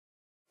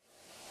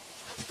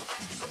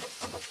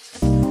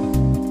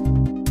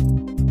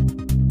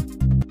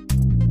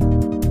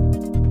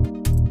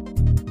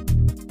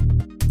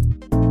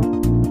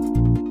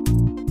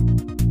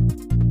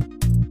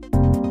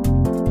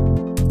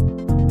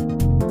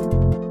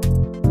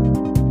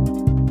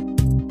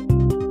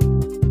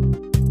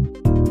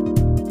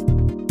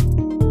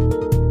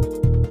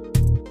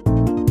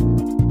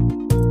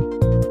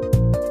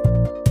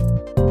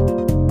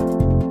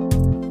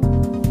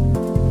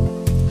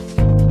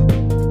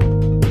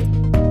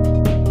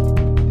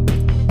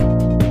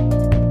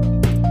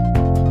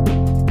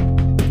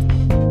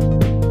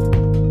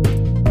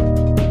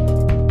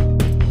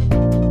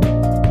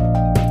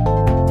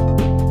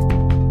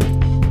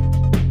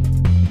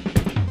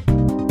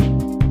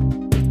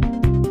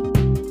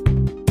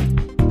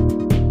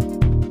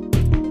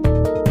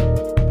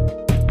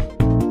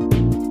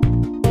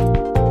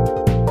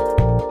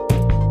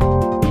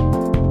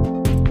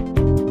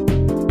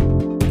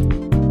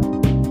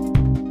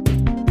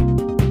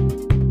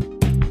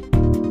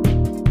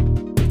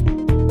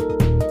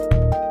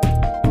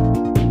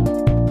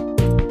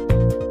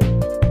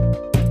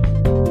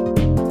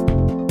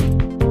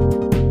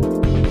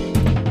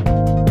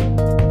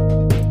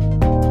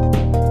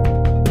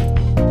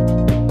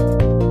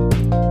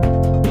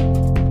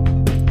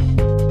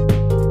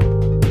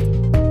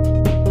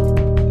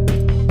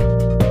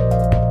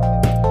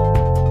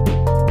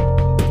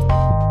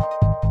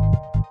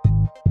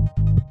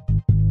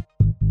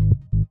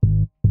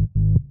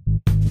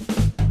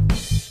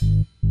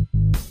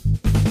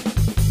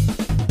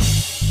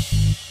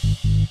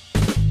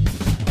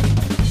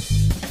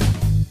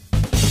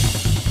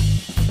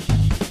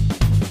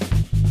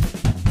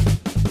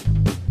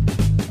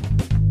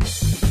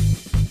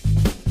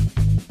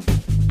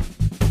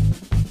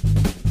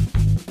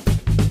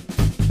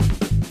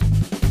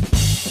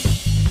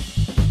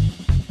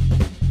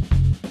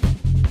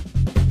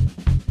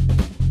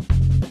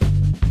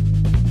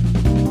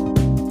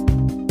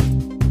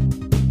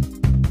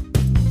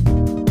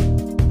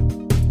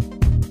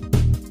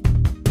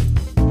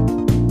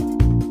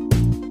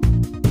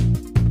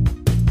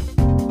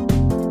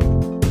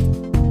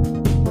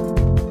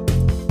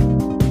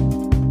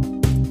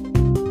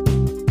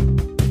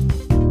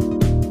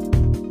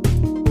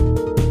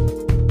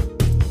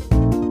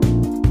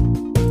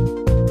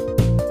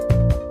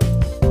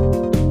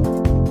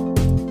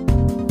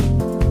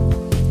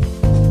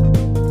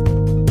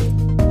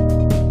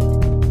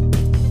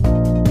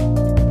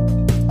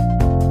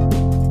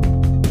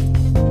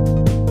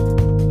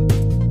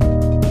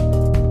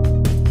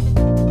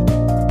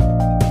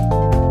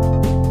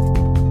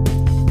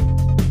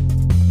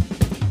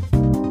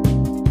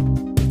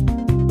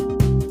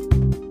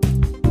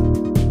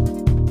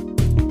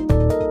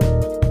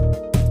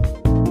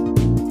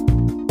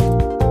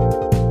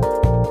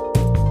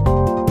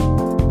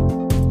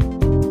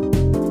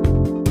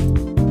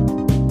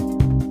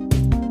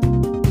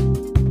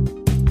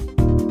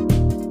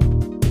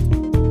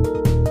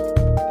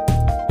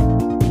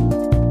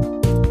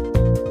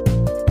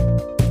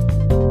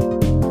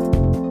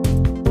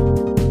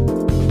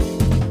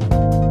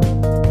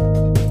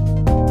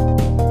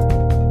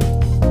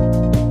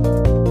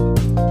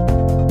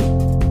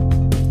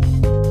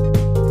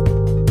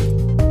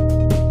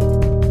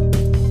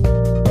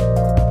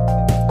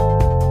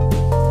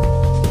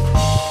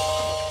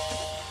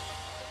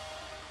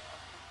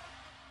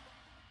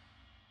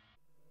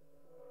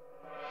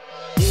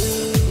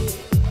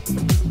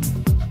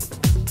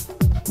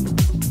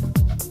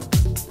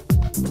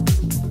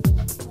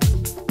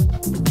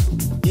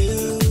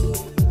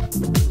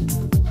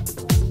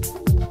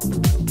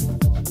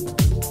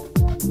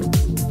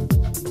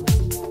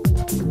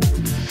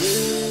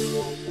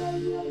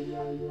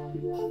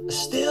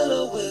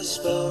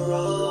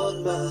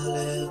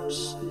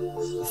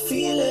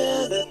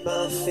at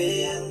my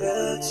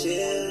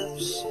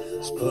fingertips,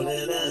 it's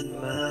pulling at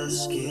my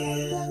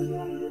skin.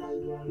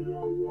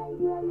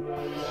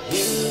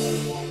 You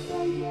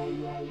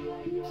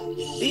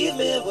leave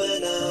me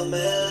when I'm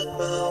at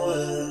my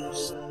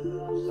worst,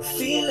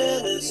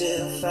 feeling as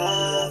if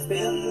I've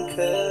been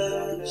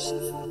cursed,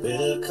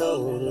 bitter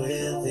cold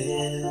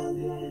within.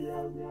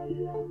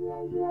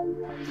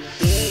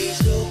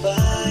 Days go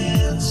by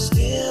and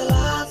still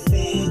I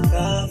think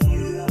of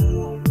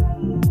you.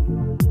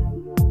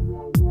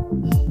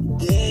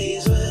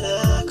 Days when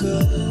I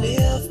couldn't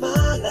live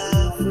my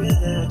life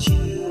without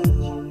you.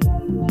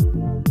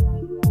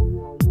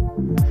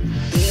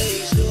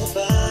 Days go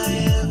by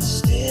and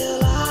still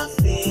I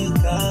think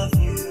of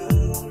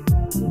you.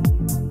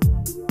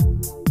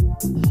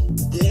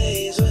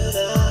 Days when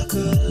I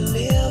couldn't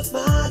live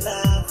my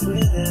life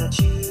without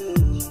you.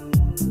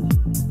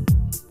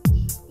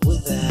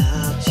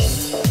 Without you.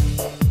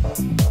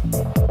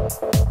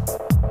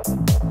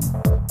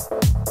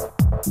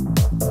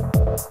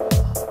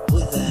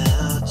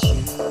 Without you.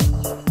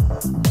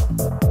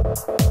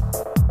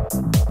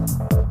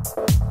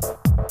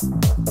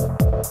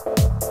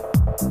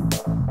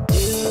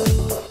 You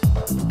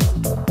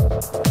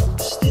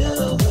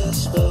still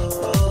whisper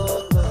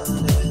on my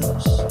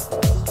lips,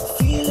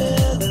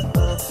 feeling at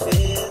my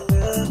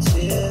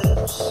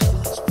fingertips,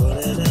 it's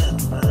pulling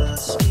at my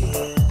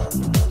skin.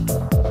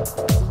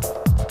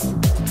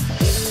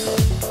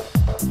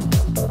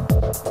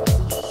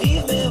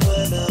 Leave me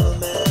when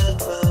I'm at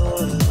my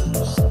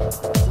worst,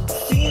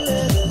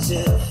 feeling as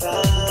if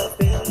I've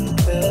been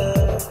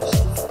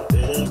cursed,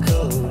 bitter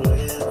cold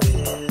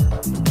within.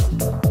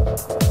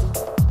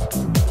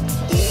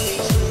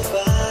 Days go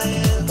by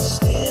and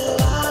still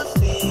I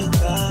think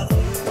of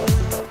you.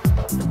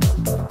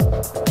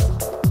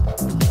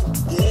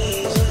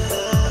 Days when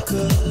I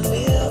couldn't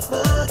live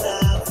my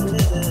life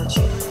without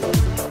you.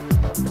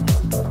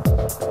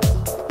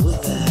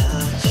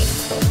 Without you.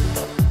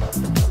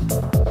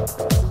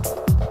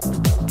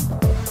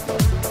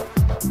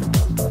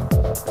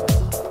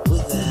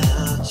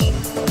 Without you.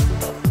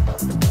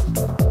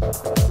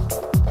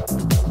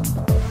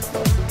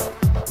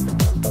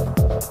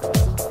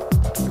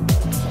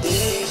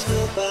 Days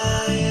go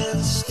by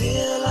and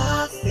still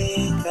I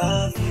think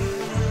of you.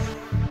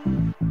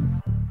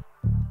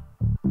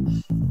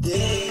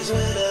 Days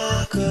when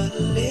I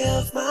couldn't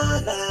live my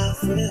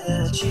life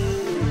without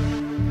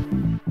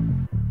you.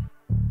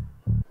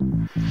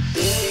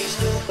 Days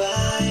go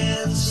by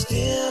and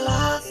still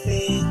I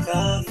think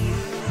of you.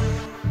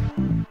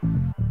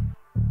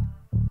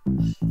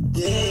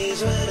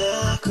 Days when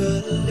I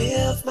couldn't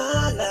live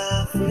my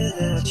life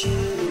without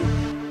you.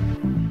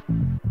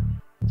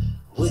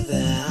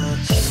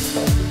 Without you.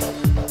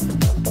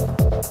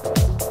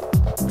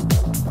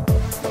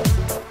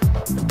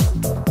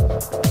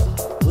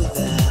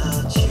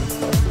 Without you.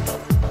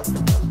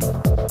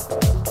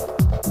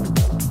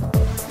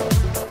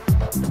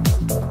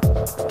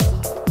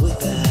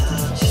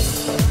 Without you.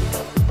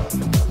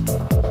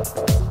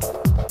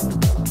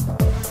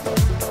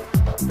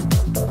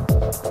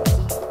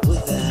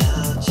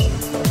 Without you.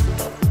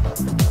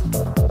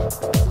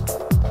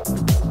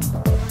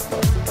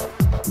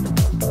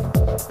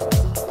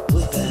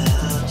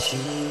 Without you.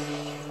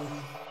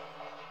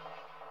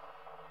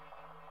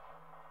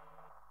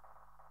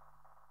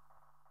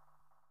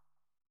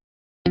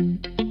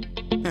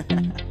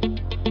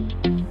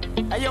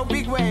 Hey yo,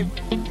 big wave.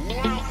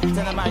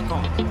 Tell them I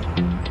come.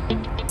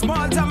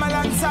 Small time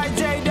alongside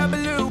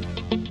JW.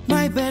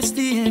 My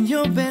bestie and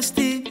your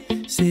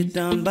bestie sit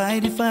down by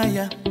the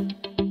fire.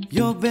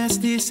 Your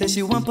bestie says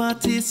she want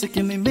parties, so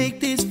can we make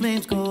these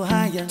flames go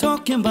higher?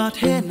 Talking about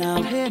hey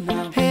now, hey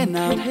now, hey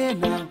now, hey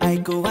now. I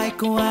go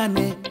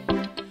ane.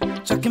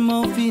 Chucking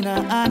more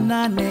fina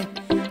anane.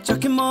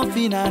 Chucking more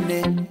fina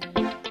ane.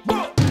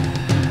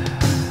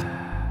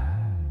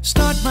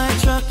 Start my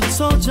truck,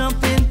 let's all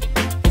jump in.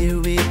 Here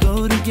we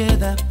go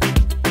together.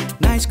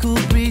 Nice cool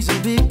breeze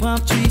and big palm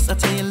trees. I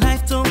tell you,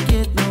 life don't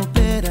get no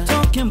better.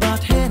 Talking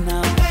about hey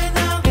now, hey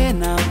now, hey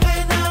now,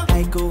 hey now.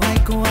 I go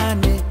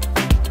ane.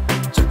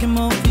 Chucking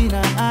more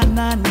fina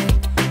anane.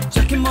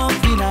 Chucking more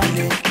fina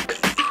ane.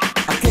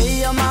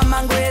 Okay, your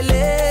mama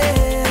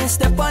ngwele.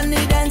 Step on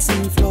the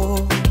dancing floor.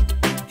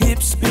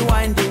 Hips be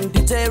winding,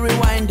 DJ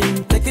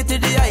rewinding. Take it to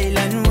the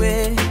island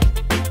way.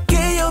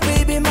 Okay, your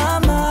baby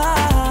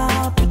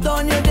mama. Put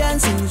on your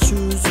dancing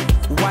shoes.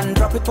 One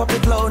drop it, pop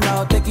it low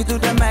now. Take it to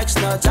the max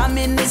now. Jam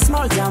in this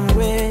small jam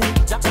way.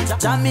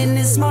 Jam in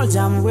this small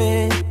jam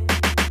way.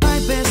 My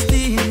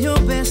bestie and your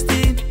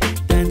bestie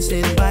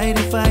dancing by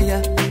the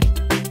fire.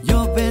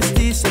 Your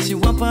bestie says she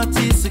want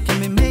parties, so can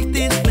we make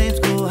these flames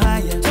go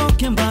higher?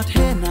 Talking about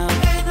hey now,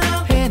 hey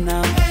now, hey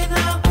now, hey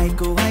now. I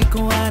go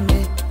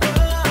ane.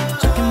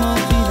 Chucking more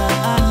fina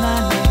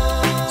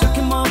anane.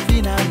 Chucking more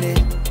fina ane.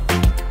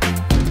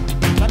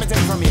 Let me take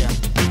it from here.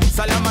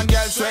 Solomon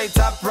girl straight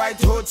up, right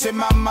hoochie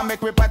mama.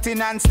 Make me party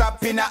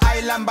non-stop in a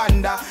island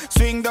banda.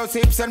 Swing those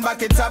hips and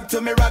back it up to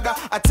me ragga.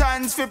 A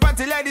chance for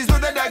party ladies do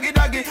the doggy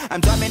doggy.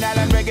 I'm drumming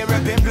island reggae,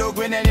 rapping blue,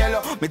 green and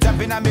yellow. Me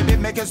tapping on me beat,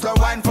 make a slow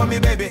wine for me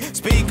baby.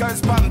 Speakers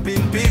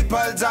pumping,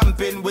 people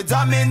jumping. We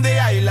drumming the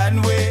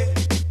island way.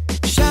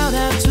 Shout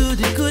out to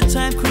the good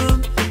time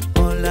crew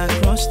all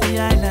across the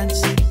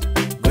islands.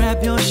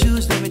 Grab your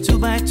shoes, let me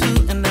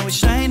 2x2, and now we're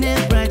shining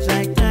bright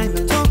like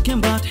diamonds. Talking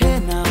about hey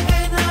now,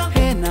 hey now,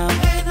 hey now,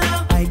 hey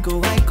now. I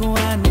go,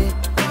 ane.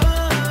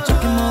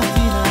 Chucking more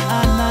fina,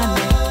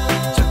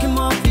 anane. Chucking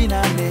more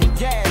fina, ane.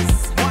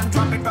 Yes, one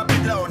drop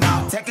it low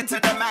now. Take it to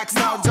the max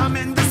now. Jump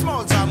in the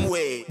small jam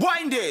way.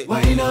 Wind it.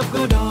 Wind up,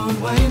 go down,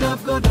 wind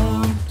up, go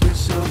down.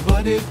 Twist your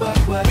body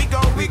backward.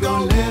 We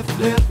go left,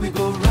 left, we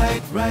go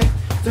right, right.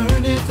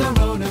 Turn it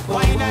around and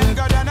forward. Wind up,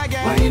 go down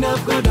again. Wind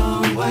up, go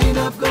down, wind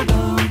up, go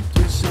down.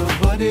 Twist your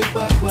body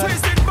backward.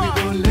 Twist it back.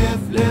 We go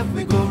left, left,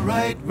 we go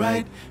right,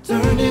 right.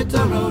 Turn it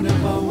around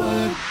and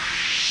forward.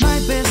 My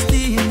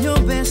bestie and your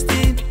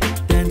bestie